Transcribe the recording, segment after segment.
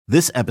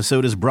This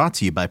episode is brought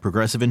to you by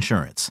Progressive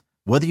Insurance.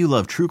 Whether you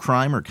love true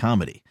crime or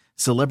comedy,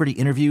 celebrity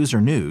interviews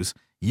or news,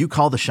 you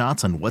call the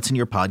shots on what's in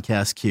your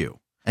podcast queue.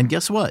 And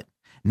guess what?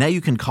 Now you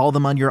can call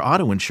them on your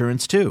auto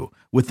insurance too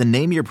with the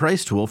Name Your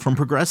Price tool from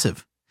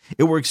Progressive.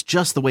 It works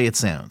just the way it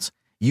sounds.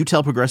 You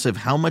tell Progressive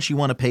how much you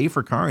want to pay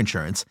for car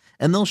insurance,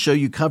 and they'll show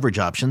you coverage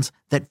options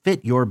that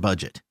fit your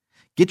budget.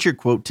 Get your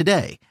quote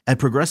today at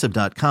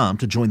Progressive.com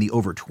to join the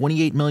over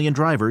 28 million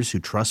drivers who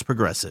trust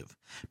Progressive.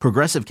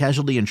 Progressive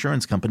Casualty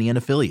Insurance Company and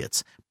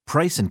Affiliates.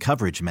 Price and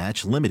coverage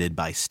match limited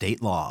by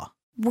state law.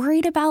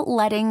 Worried about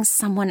letting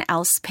someone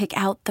else pick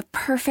out the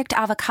perfect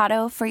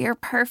avocado for your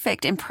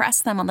perfect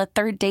impress them on the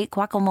third date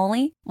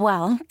guacamole?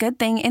 Well, good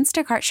thing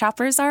Instacart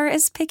shoppers are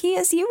as picky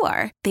as you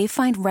are. They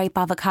find ripe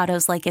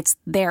avocados like it's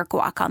their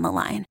guac on the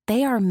line.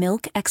 They are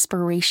milk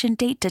expiration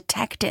date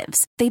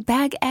detectives. They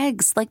bag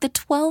eggs like the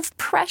 12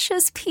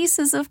 precious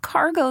pieces of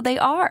cargo they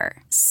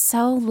are.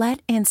 So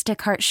let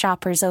Instacart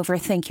shoppers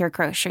overthink your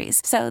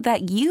groceries so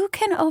that you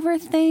can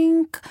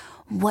overthink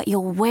what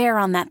you'll wear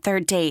on that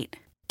third date.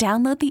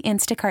 Download the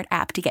Instacart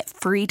app to get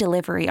free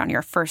delivery on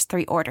your first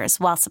 3 orders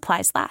while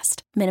supplies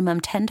last.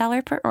 Minimum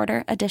 $10 per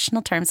order.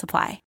 Additional terms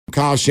apply.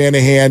 Kyle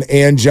Shanahan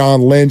and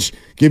John Lynch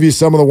give you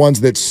some of the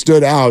ones that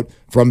stood out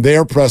from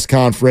their press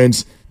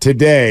conference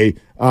today.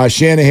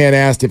 Shanahan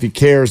asked if he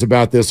cares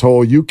about this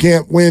whole "you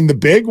can't win the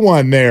big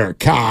one" there,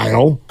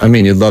 Kyle. I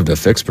mean, you'd love to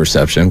fix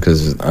perception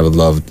because I would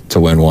love to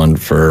win one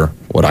for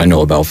what I know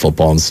about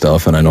football and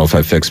stuff. And I know if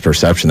I fix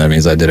perception, that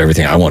means I did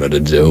everything I wanted to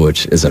do,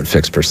 which isn't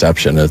fix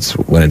perception. It's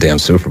win a damn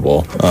Super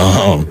Bowl.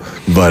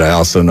 But I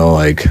also know,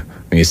 like,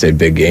 when you say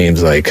big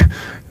games, like,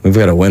 we've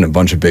got to win a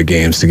bunch of big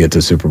games to get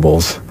to Super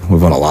Bowls.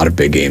 We've won a lot of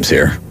big games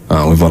here.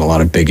 We've won a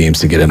lot of big games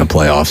to get into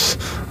playoffs.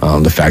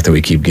 The fact that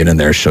we keep getting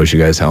there shows you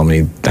guys how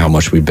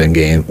much we've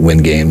been win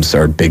games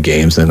or big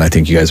games, and I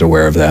think you guys are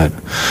aware of that.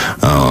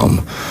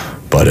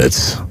 But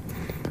it's,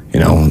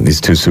 these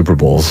 2 Super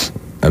Bowls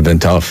have been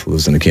tough,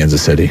 losing to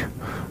Kansas City.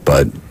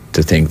 But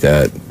to think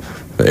that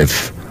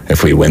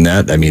if we win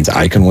that means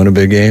I can win a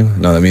big game.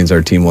 No, that means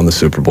our team won the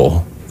Super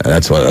Bowl. And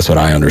that's what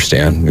I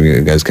understand.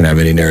 You guys can have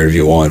any narrative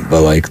you want,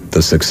 but like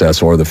the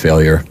success or the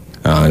failure,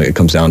 it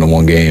comes down to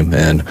one game.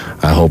 And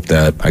I hope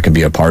that I can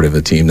be a part of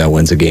a team that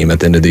wins a game at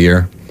the end of the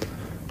year.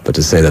 But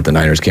to say that the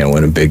Niners can't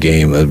win a big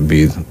game, that would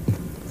be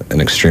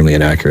an extremely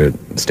inaccurate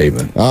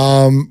statement.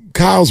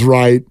 Kyle's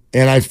right,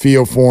 and I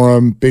feel for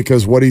him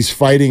because what he's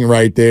fighting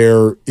right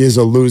there is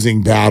a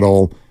losing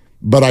battle,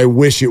 but I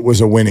wish it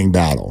was a winning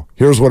battle.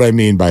 Here's what I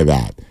mean by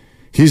that.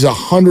 He's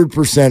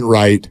 100%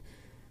 right.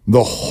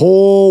 The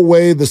whole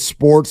way the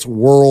sports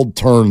world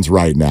turns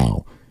right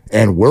now,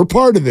 and we're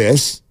part of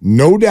this,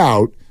 no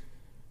doubt,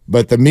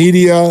 but the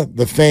media,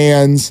 the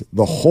fans,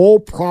 the whole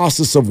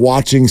process of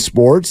watching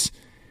sports,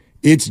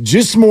 it's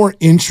just more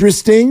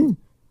interesting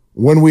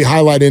when we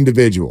highlight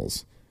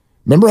individuals.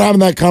 Remember having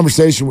that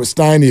conversation with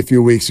Steiny a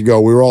few weeks ago?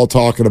 We were all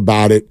talking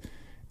about it,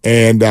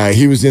 and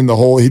he did a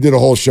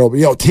whole show,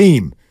 but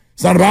team.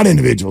 It's not about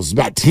individuals, it's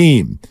about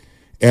team.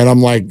 And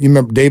I'm like, you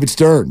remember David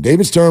Stern?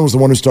 David Stern was the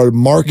one who started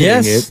marketing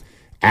it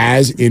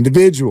as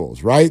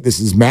individuals, right? This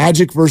is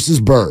Magic versus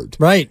Bird.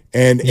 Right.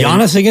 And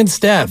Giannis against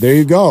Steph. There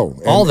you go.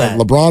 All that.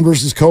 And LeBron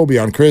versus Kobe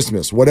on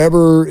Christmas,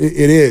 whatever it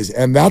is.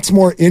 And that's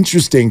more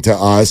interesting to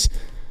us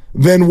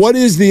than what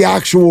is the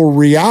actual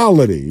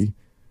reality,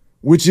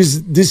 which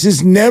is this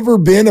has never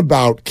been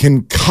about,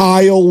 can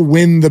Kyle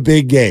win the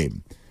big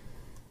game?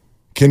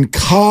 Can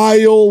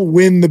Kyle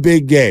win the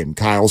big game?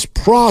 Kyle's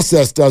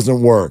process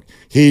doesn't work.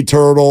 He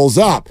turtles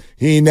up.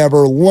 He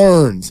never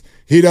learns.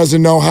 He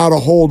doesn't know how to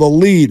hold a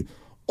lead.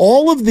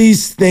 All of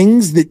these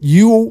things that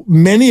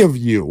many of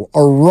you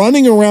are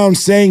running around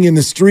saying in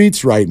the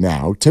streets right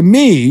now, to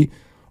me,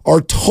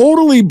 are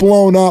totally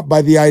blown up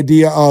by the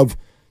idea of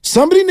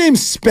somebody named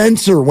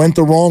Spencer went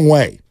the wrong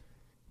way.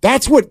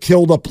 That's what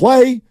killed a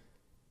play.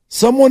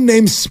 Someone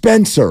named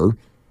Spencer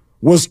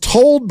was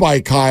told by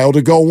Kyle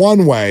to go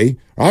one way,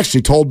 or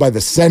actually told by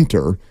the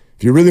center.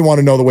 If you really want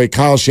to know the way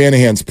Kyle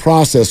Shanahan's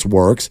process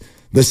works,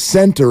 the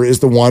center is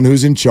the one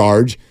who's in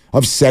charge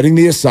of setting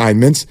the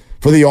assignments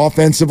for the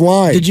offensive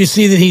line. Did you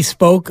see that he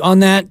spoke on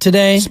that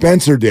today?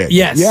 Spencer did.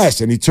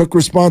 Yes, and he took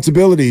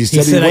responsibility. He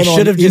said I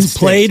should have just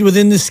played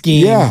within the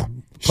scheme. Yeah.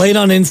 Played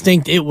on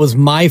instinct. It was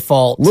my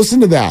fault. Listen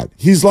to that.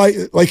 He's like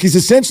he's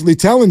essentially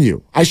telling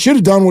you, I should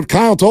have done what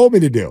Kyle told me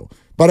to do,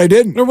 but I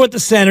didn't. Or what the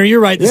center. You're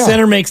right. The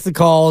center makes the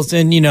calls,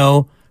 and,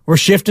 we're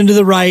shifting to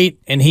the right,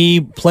 and he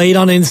played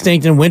on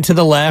instinct and went to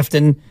the left,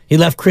 and he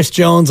left Chris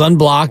Jones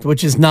unblocked,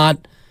 which is not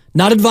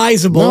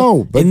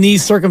advisable in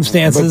these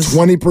circumstances.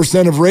 But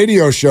 20% of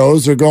radio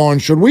shows are going,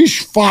 should we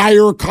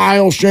fire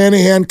Kyle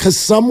Shanahan because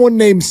someone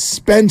named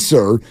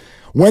Spencer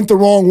went the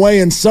wrong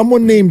way and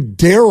someone named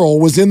Daryl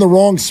was in the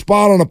wrong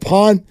spot on a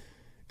punt?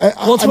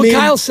 Well, it's what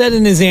Kyle said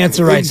in his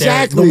answer right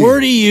there. The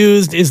word he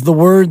used is the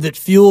word that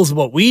fuels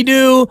what we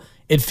do.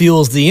 It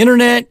fuels the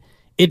internet.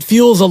 It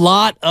fuels a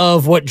lot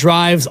of what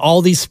drives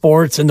all these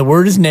sports, and the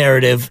word is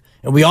narrative.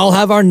 And we all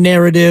have our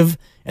narrative,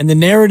 and the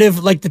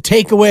narrative, like the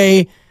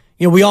takeaway,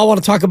 we all want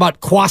to talk about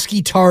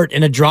Kwaski Tart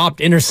and a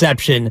dropped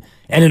interception,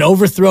 and an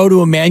overthrow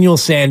to Emmanuel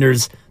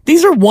Sanders.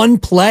 These are one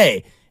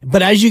play.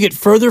 But as you get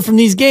further from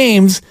these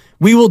games,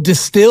 we will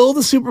distill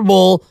the Super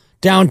Bowl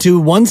down to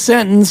one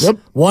sentence,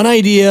 one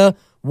idea,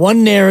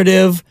 one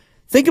narrative.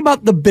 Think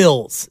about the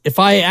Bills. If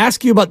I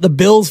ask you about the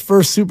Bills'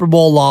 first Super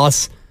Bowl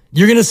loss,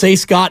 you're going to say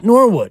Scott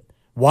Norwood,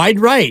 wide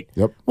right.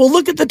 Well,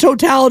 look at the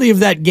totality of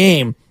that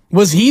game.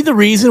 Was he the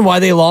reason why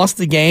they lost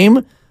the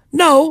game?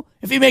 No.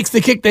 If he makes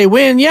the kick, they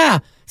win. Yeah.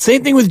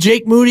 Same thing with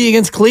Jake Moody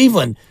against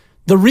Cleveland.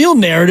 The real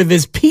narrative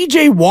is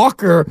P.J.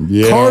 Walker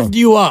carved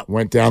you up.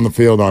 Went down the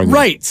field on you.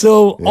 Right.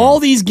 So all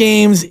these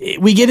games,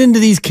 we get into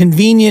these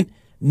convenient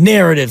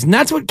narratives. And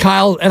that's what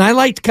Kyle, and I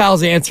liked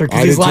Kyle's answer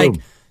because he's like,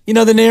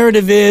 the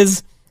narrative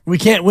is we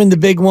can't win the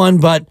big one,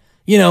 but,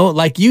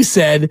 like you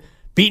said,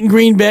 beating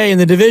Green Bay in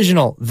the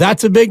divisional,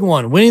 that's a big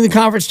one. Winning the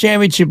conference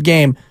championship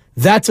game,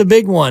 that's a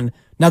big one.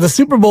 Now, the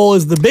Super Bowl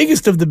is the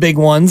biggest of the big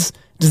ones.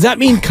 Does that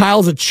mean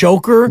Kyle's a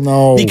choker?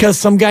 No, because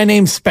some guy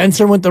named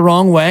Spencer went the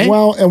wrong way.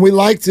 Well, and we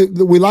like to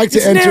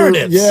enter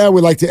narratives.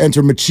 we like to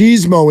enter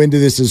machismo into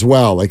this as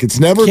well. Like it's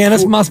never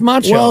Canis mas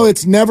macho. Well,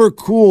 it's never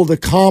cool to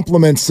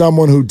compliment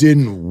someone who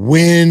didn't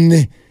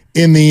win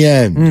in the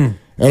end.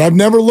 And I've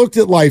never looked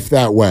at life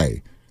that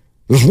way.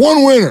 There's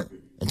one winner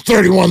and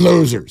 31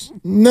 losers.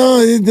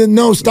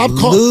 No, stop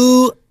calling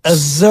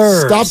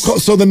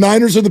losers. So the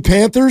Niners or the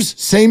Panthers,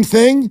 same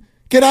thing.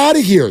 Get out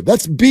of here.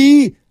 That's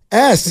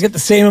BS. We get the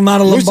same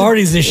amount of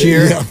Lombardis this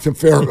year. Yeah,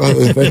 fair.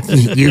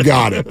 You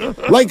got it.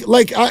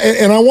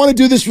 And I want to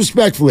do this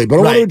respectfully, but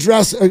I want to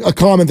address a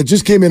comment that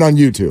just came in on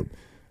YouTube.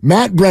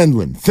 Matt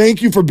Brendlin,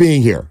 thank you for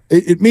being here.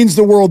 It means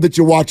the world that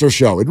you watch our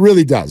show. It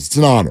really does. It's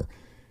an honor.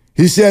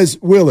 He says,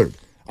 Willard,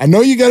 I know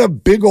you got a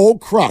big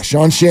old crush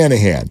on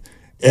Shanahan,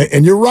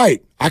 and you're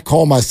right. I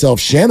call myself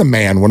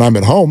Shanaman when I'm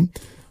at home,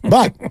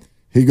 but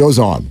he goes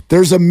on.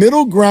 There's a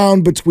middle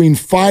ground between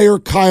fire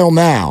Kyle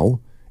now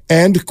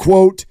and,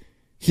 quote,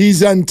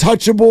 he's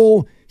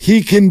untouchable,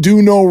 he can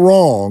do no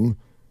wrong.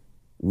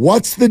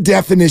 What's the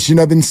definition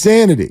of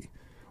insanity?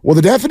 Well,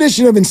 the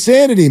definition of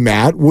insanity,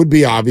 Matt, would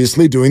be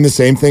obviously doing the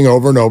same thing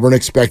over and over and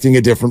expecting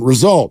a different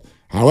result.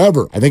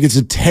 However, I think it's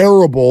a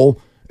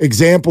terrible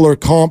example or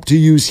comp to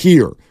use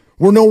here.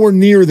 We're nowhere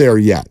near there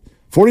yet.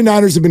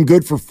 49ers have been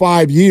good for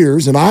 5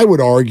 years, and I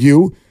would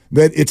argue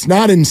that it's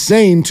not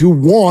insane to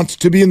want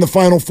to be in the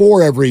Final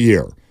Four every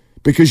year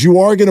because you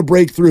are going to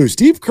break through.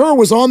 Steve Kerr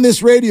was on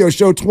this radio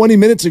show 20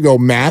 minutes ago,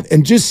 Matt,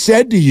 and just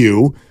said to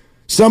you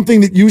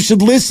something that you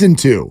should listen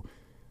to.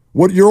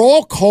 What you're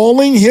all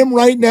calling him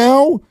right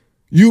now,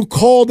 you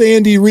called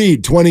Andy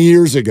Reid 20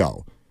 years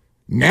ago.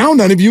 Now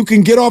none of you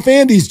can get off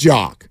Andy's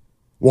jock.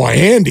 Well,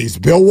 Andy's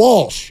Bill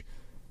Walsh.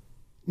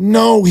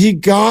 No, he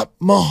got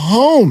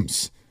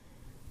Mahomes.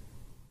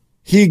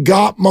 He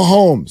got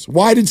Mahomes.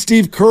 Why did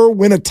Steve Kerr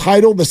win a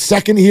title the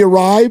second he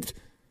arrived?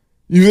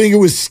 You think it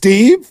was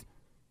Steve?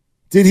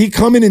 Did he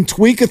come in and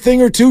tweak a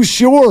thing or two?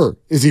 Sure.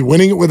 Is he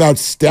winning it without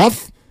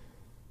Steph?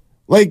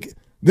 Like,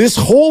 this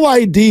whole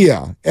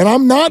idea, and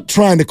I'm not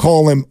trying to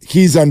call him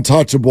he's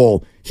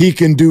untouchable, he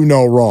can do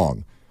no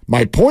wrong.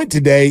 My point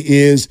today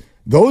is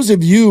those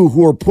of you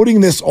who are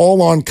putting this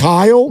all on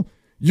Kyle,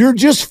 you're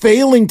just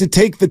failing to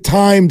take the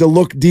time to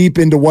look deep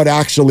into what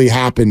actually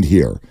happened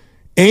here.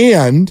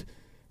 And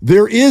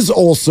there is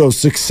also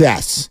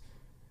success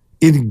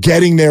in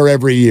getting there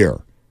every year.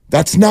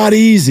 That's not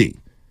easy.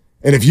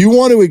 And if you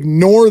want to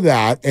ignore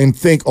that and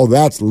think, oh,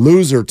 that's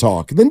loser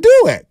talk, then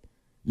do it.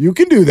 You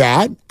can do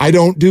that. I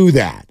don't do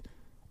that.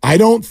 I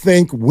don't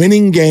think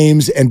winning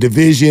games and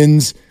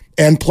divisions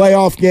and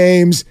playoff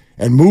games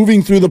and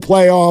moving through the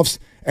playoffs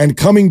and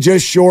coming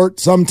just short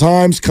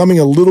sometimes, coming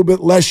a little bit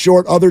less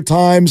short other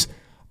times,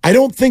 I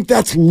don't think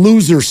that's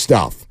loser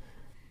stuff.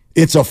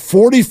 It's a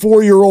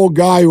 44-year-old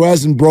guy who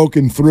hasn't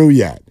broken through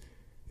yet.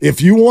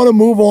 If you want to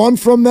move on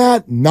from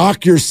that,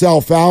 knock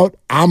yourself out.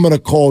 I'm going to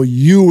call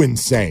you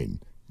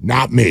insane,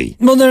 not me.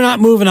 Well, they're not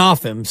moving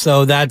off him.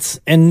 So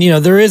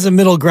there is a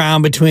middle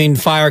ground between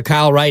fire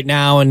Kyle right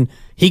now and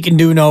he can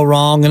do no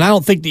wrong. And I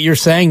don't think that you're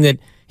saying that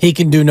he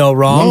can do no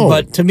wrong. No.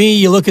 But to me,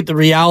 you look at the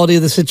reality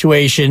of the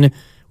situation,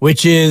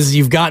 which is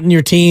you've gotten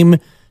your team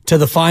to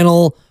the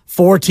final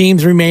 4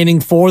 teams remaining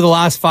for the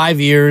last 5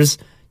 years.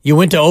 You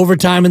went to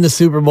overtime in the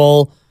Super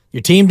Bowl.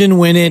 Your team didn't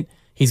win it.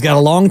 He's got a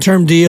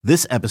long-term deal.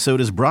 This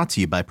episode is brought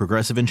to you by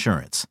Progressive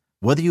Insurance.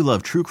 Whether you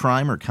love true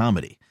crime or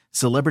comedy,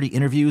 celebrity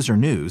interviews or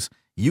news,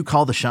 you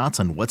call the shots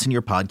on what's in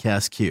your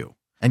podcast queue.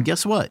 And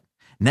guess what?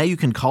 Now you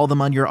can call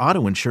them on your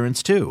auto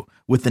insurance too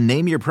with the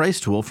Name Your Price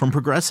tool from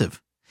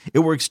Progressive. It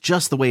works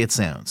just the way it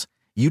sounds.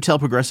 You tell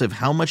Progressive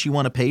how much you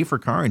want to pay for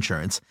car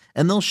insurance,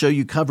 and they'll show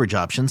you coverage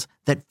options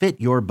that fit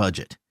your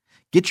budget.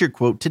 Get your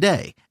quote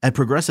today at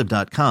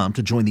Progressive.com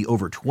to join the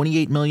over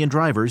 28 million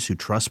drivers who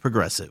trust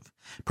Progressive.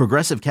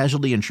 Progressive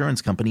Casualty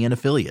Insurance Company and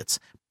Affiliates.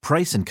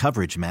 Price and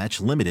coverage match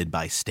limited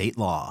by state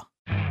law.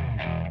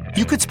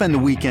 You could spend the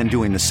weekend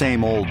doing the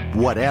same old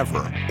whatever,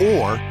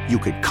 or you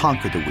could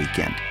conquer the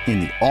weekend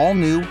in the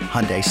all-new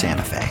Hyundai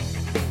Santa Fe.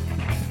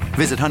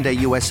 Visit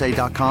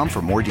HyundaiUSA.com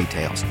for more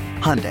details.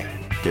 Hyundai,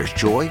 there's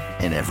joy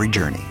in every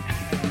journey.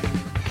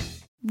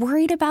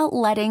 Worried about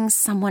letting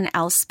someone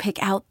else pick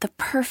out the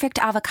perfect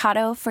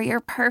avocado for your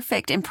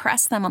perfect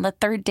impress them on the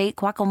third date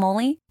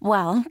guacamole?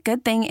 Well,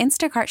 good thing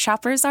Instacart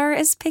shoppers are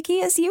as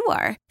picky as you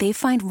are. They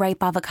find ripe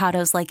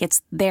avocados like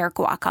it's their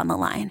guac on the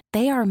line.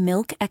 They are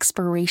milk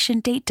expiration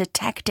date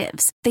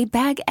detectives. They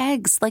bag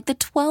eggs like the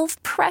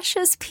 12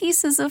 precious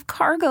pieces of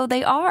cargo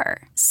they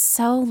are.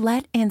 So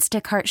let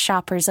Instacart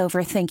shoppers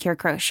overthink your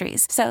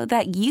groceries so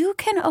that you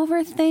can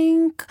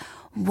overthink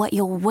what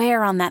you'll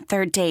wear on that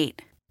third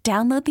date.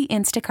 Download the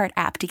Instacart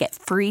app to get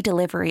free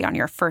delivery on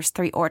your first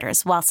 3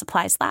 orders while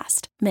supplies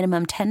last.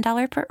 Minimum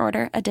 $10 per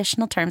order.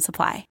 Additional terms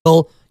apply.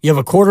 You have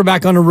a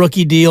quarterback on a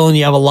rookie deal, and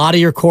you have a lot of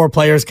your core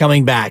players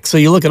coming back. So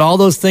you look at all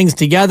those things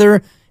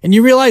together, and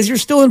you realize you're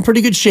still in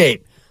pretty good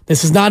shape.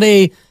 This is not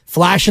a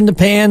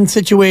flash-in-the-pan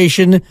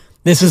situation.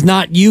 This is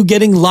not you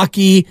getting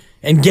lucky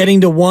and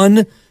getting to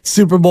one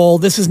Super Bowl.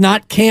 This is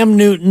not Cam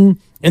Newton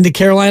and the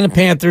Carolina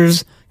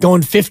Panthers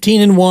going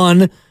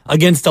 15-1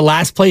 against the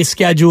last-place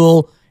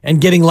schedule and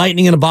getting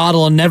lightning in a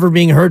bottle and never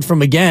being heard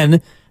from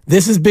again.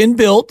 This has been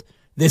built.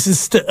 This is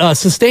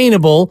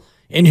sustainable.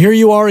 And here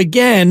you are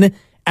again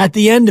at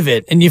the end of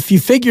it. And if you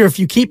figure if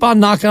you keep on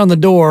knocking on the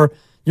door,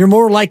 you're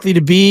more likely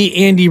to be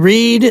Andy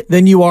Reid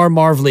than you are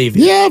Marv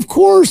Levy. Yeah, of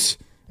course.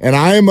 And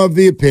I am of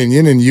the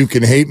opinion, and you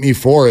can hate me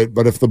for it,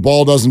 but if the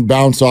ball doesn't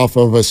bounce off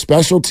of a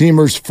special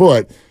teamer's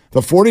foot,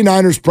 the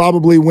 49ers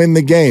probably win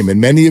the game. And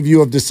many of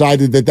you have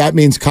decided that that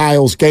means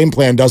Kyle's game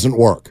plan doesn't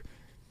work.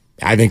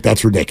 I think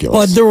that's ridiculous.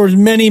 But there were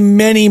many,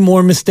 many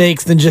more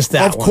mistakes than just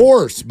that. Of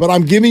course, but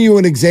I'm giving you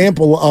an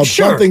example of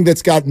something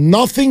that's got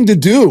nothing to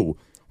do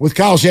with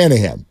Kyle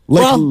Shanahan.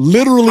 Like, well,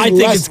 literally, I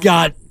think it's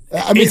got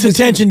its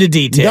attention to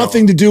detail.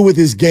 Nothing to do with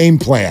his game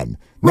plan.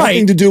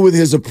 Nothing to do with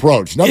his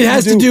approach. Nothing it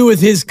has to do with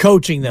his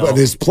coaching, though. But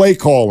his play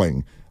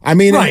calling. I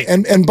mean,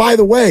 and by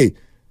the way,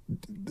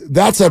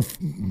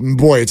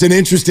 it's an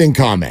interesting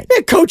comment.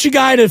 Yeah, coach a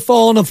guy to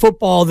fall on a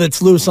football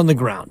that's loose on the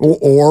ground.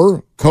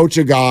 Or coach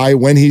a guy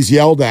when he's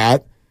yelled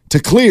at to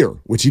clear,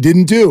 which he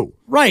didn't do.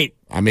 Right.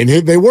 I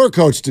mean, they were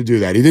coached to do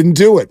that. He didn't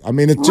do it. I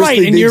mean, it's just right.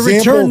 And your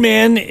return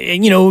man,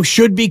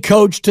 should be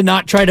coached to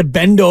not try to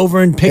bend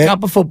over and pick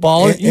up a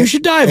football. You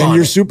should dive on it. And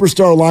your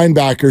superstar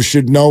linebacker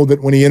should know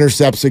that when he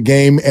intercepts a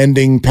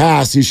game-ending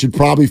pass, he should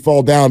probably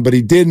fall down, but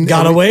he didn't.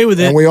 Got away with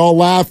it. And we all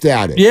laughed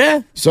at it.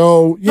 Yeah.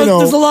 So,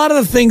 there's a lot of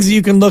the things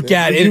you can look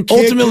at, and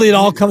ultimately it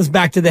all comes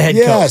back to the head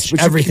coach.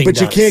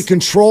 But you can't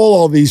control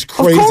all these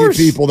crazy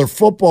people. They're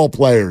football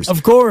players.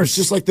 Of course. It's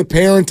just like the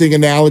parenting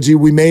analogy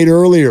we made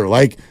earlier.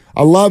 Like,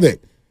 I love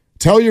it.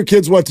 Tell your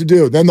kids what to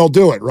do, then they'll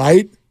do it,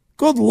 right?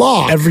 Good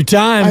luck. Every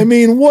time. I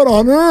mean, what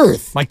on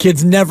earth? My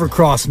kids never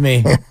cross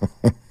me.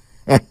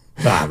 The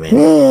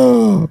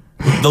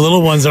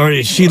little one's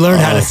she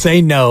learned how to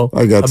say no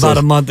about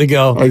a month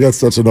ago. I got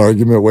such an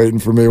argument waiting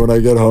for me when I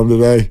get home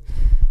today.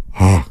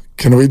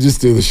 Can we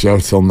just do the show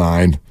till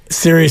 9?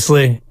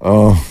 Seriously.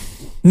 Oh.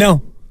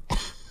 No.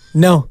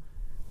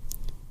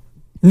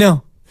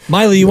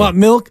 Miley, you want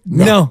milk?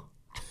 No.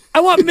 I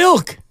want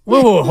milk.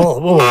 Whoa.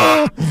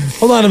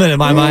 Hold on a minute,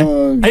 my.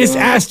 I just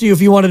asked you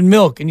if you wanted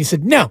milk, and you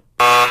said no.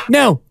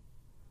 Yeah,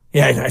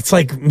 it's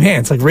like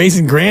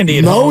raising Grandy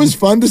at home. No is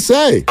fun to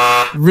say.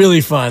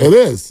 Really fun. It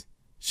is.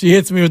 She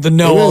hits me with the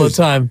no all the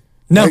time.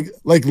 No.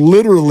 Like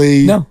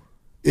literally, no.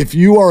 If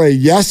you are a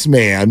yes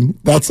man,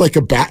 that's like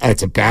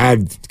that's a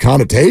bad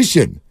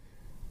connotation.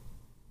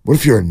 What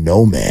if you're a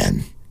no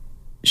man?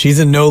 She's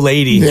a no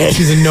lady. Yeah.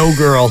 She's a no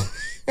girl.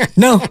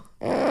 No.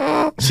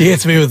 She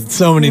hits me with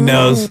so many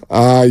no's.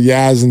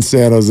 Yaz in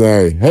San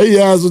Jose. Hey,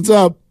 Yaz, what's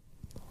up?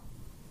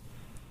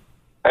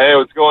 Hey,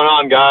 what's going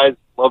on, guys?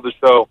 Love the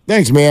show.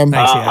 Thanks, man.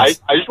 I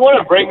just want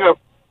to bring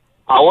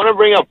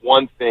up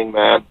one thing,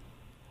 man.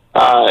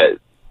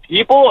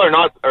 People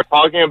are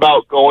talking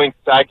about going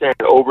second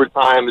and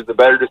overtime is a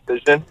better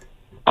decision.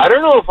 I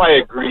don't know if I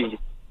agree.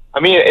 I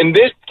mean, in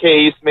this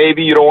case,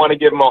 maybe you don't want to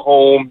give him a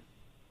home.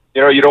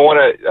 You don't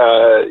want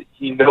to.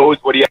 He knows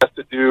what he has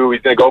to do.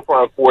 He's going to go for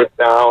on 4th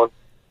down.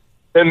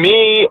 To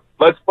me,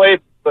 let's play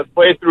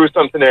through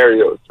some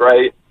scenarios,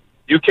 right?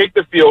 You kick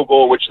the field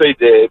goal, which they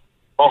did.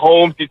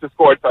 Mahomes needs to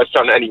score a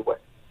touchdown anyway.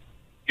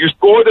 You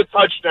score the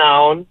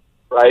touchdown,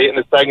 right, in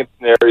the second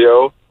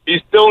scenario. He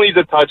still needs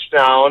a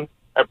touchdown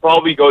and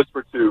probably goes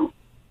for 2.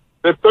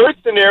 The third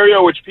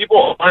scenario, which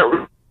people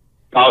aren't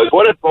about, is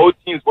what if both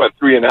teams went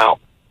 3 and out,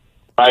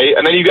 right?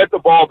 And then you get the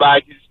ball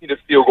back. You just need a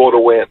field goal to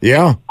win.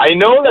 Yeah. I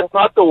know that's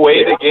not the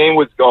way the game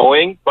was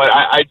going, but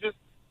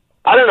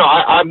I don't know.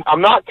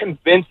 I'm not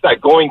convinced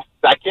that going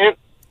second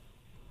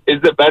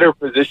is the better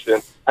position.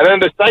 And then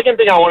the second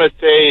thing I want to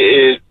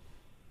say is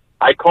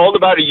I called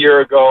about a year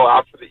ago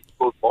after the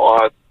Eagles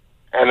lost,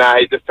 and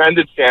I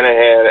defended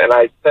Shanahan, and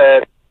I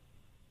said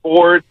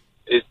sports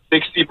is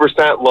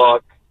 60%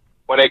 luck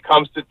when it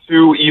comes to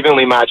 2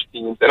 evenly matched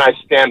teams, and I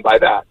stand by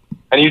that.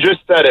 And you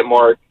just said it,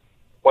 Mark.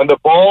 When the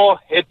ball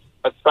hits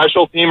a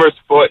special teamer's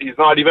foot, he's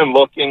not even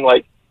looking.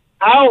 Like,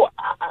 how?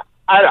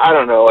 I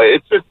don't know.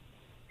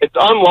 It's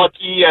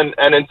unlucky, and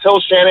until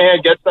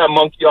Shanahan gets that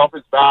monkey off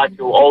his back,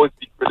 he'll always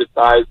be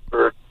criticized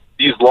for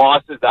these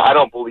losses that I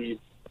don't believe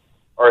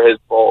are his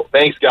fault.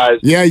 Thanks, guys.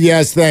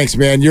 Yes, thanks,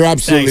 man. You're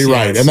absolutely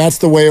right. Yes. And that's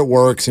the way it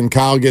works, and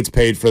Kyle gets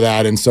paid for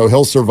that, and so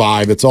he'll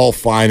survive. It's all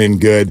fine and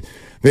good.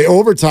 The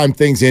overtime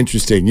thing's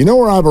interesting. You know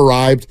where I've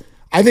arrived?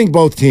 I think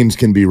both teams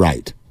can be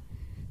right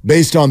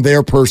based on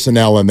their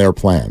personnel and their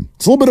plan.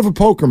 It's a little bit of a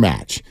poker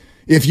match.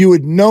 If you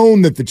had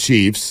known that the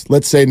Chiefs,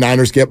 let's say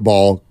Niners get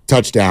ball,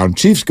 touchdown,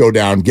 Chiefs go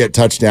down, get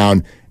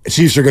touchdown,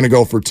 Chiefs are going to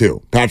go for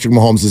 2. Patrick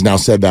Mahomes has now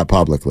said that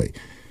publicly.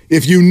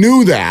 If you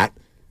knew that,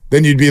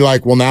 then you'd be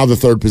like, well, now the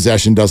third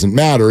possession doesn't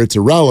matter. It's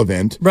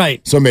irrelevant.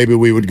 Right. So maybe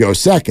we would go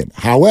second.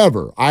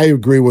 However, I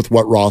agree with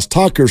what Ross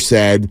Tucker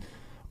said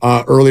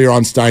earlier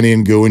on Steiny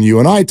and Goo, and you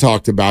and I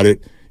talked about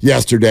it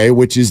yesterday,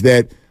 which is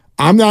that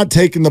I'm not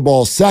taking the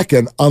ball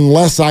second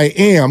unless I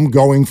am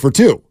going for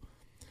 2.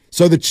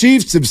 So the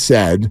Chiefs have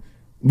said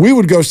we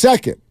would go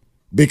second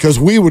because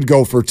we would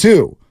go for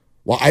 2.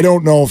 Well, I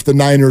don't know if the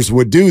Niners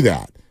would do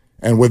that.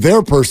 And with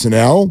their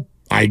personnel,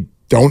 I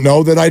don't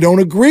know that I don't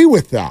agree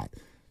with that.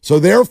 So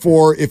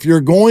therefore, if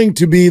you're going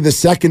to be the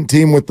second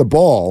team with the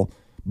ball,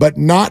 but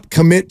not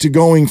commit to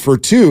going for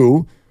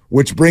 2,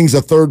 which brings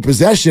a third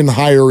possession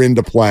higher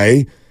into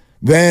play,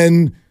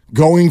 then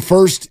going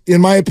first,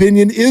 in my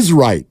opinion, is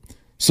right.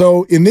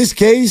 So in this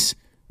case,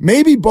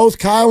 maybe both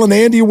Kyle and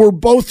Andy were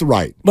both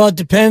right. Well, it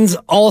depends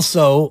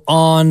also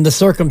on the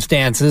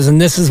circumstances, and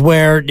this is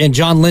where, and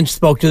John Lynch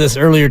spoke to this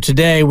earlier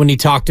today when he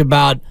talked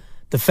about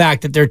the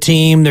fact that their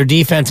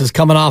defense is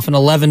coming off an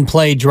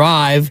 11-play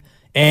drive,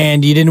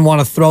 and you didn't want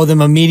to throw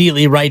them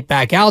immediately right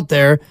back out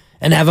there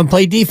and have them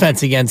play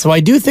defense again. So I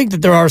do think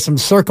that there are some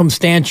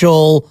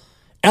circumstantial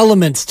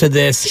elements to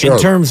this in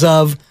terms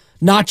of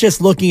not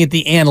just looking at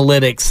the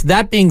analytics.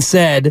 That being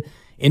said,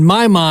 in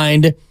my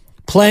mind,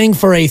 playing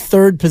for a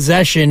third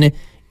possession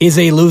is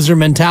a loser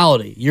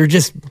mentality. You're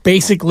just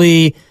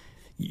basically,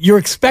 you're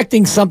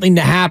expecting something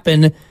to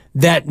happen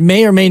that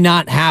may or may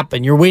not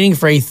happen. You're waiting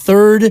for a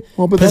third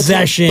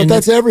possession. But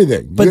that's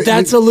everything. But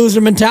that's a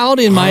loser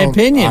mentality, in my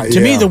opinion.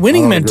 To me, the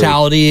winning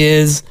mentality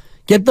is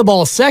get the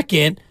ball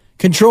second,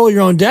 control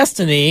your own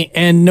destiny,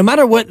 and no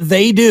matter what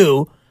they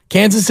do,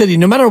 Kansas City,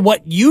 no matter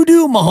what you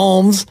do,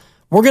 Mahomes,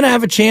 we're going to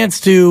have a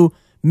chance to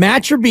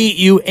match or beat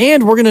you,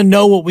 and we're going to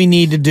know what we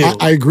need to do.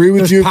 I agree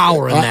with you. There's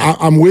power in that.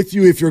 I'm with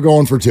you if you're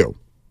going for 2.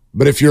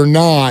 But if you're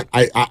not,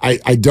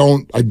 I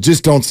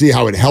just don't see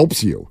how it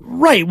helps you.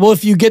 Right. Well,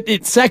 if you get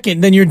it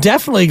second, then you're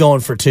definitely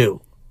going for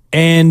 2.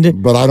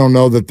 But I don't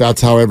know that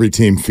that's how every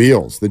team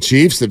feels. The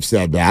Chiefs have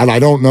said that. I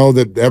don't know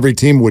that every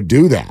team would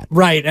do that.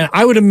 Right. And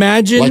I would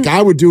imagine. Like,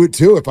 I would do it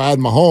too if I had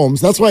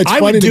Mahomes. That's why it's funny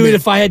to me. I would do it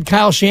if I had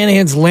Kyle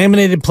Shanahan's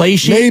laminated play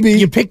sheet. Maybe.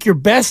 You pick your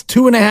best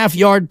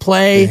 2.5-yard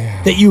play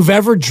that you've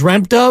ever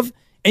dreamt of,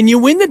 and you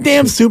win the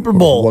damn Super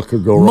Bowl. What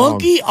could go wrong?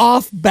 Monkey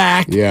off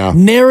back.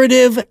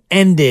 Narrative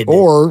ended.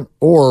 Or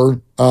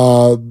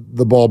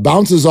the ball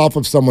bounces off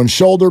of someone's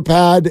shoulder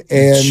pad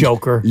and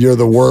Joker. You're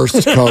the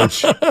worst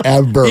coach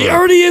ever. He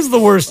already is the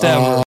worst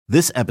ever.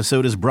 This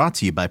episode is brought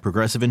to you by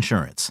Progressive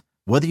Insurance.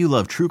 Whether you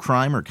love true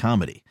crime or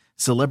comedy,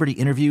 celebrity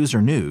interviews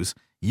or news,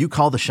 you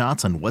call the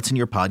shots on what's in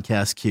your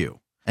podcast queue.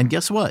 And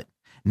guess what?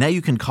 Now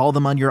you can call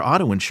them on your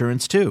auto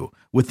insurance too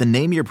with the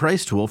Name Your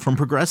Price tool from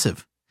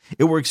Progressive.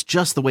 It works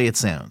just the way it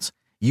sounds.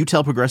 You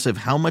tell Progressive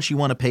how much you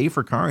want to pay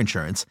for car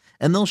insurance,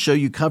 and they'll show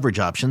you coverage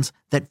options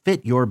that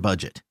fit your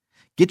budget.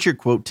 Get your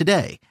quote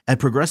today at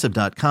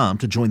Progressive.com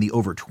to join the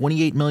over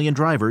 28 million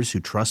drivers who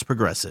trust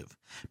Progressive.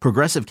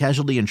 Progressive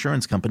Casualty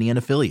Insurance Company and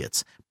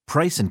Affiliates.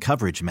 Price and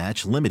coverage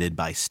match limited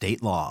by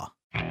state law.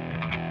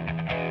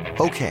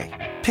 Okay,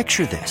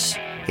 picture this.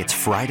 It's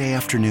Friday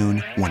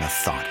afternoon when a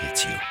thought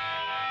hits you.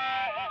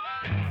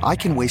 I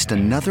can waste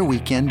another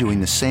weekend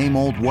doing the same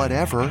old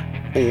whatever,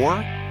 or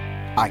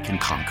I can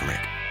conquer it.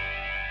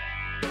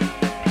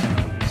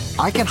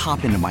 I can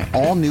hop into my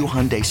all-new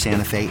Hyundai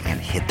Santa Fe and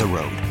hit the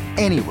road.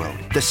 Any road.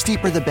 The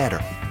steeper, the better.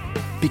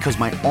 Because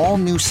my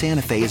all-new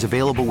Santa Fe is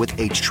available with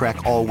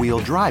H-Track all-wheel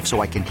drive,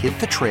 so I can hit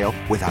the trail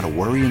without a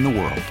worry in the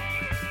world.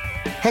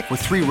 Heck, with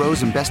 3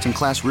 rows and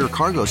best-in-class rear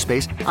cargo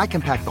space, I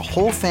can pack the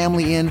whole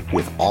family in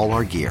with all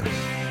our gear.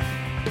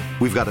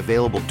 We've got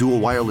available dual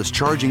wireless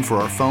charging for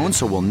our phones,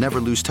 so we'll never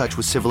lose touch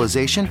with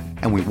civilization,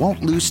 and we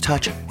won't lose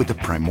touch with the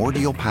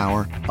primordial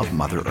power of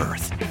Mother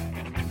Earth.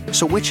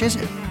 So which is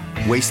it?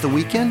 Waste the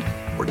weekend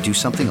or do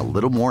something a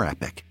little more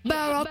epic?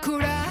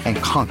 And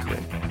conquer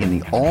it in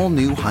the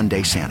all-new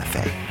Hyundai Santa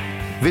Fe.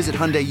 Visit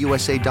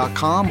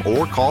HyundaiUSA.com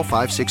or call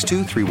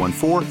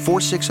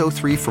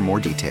 562-314-4603 for more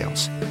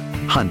details.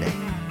 Hyundai,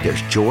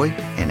 there's joy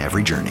in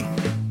every journey.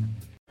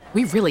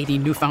 We really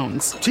need new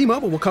phones.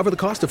 T-Mobile will cover the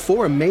cost of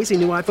 4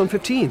 amazing new iPhone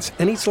 15s,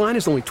 and each line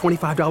is only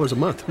 $25 a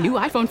month. New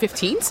iPhone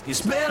 15s?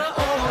 It's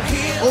better over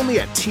here. Only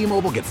at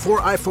T-Mobile, get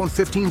 4 iPhone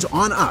 15s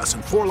on us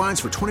and 4 lines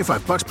for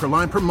 $25 per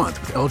line per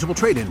month with eligible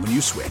trade-in when you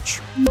switch.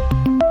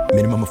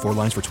 Minimum of 4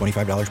 lines for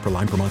 $25 per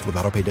line per month with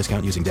autopay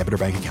discount using debit or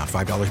bank account.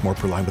 $5 more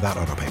per line without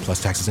autopay,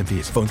 plus taxes and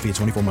fees. Phone fee at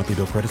 24 monthly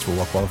bill credits for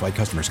well-qualified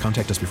customers.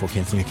 Contact us before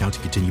canceling account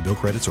to continue bill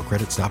credits or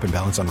credit stop and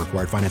balance on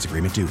required finance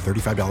agreement due.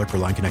 $35 per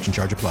line connection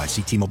charge applies.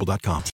 See T-Mobile.com.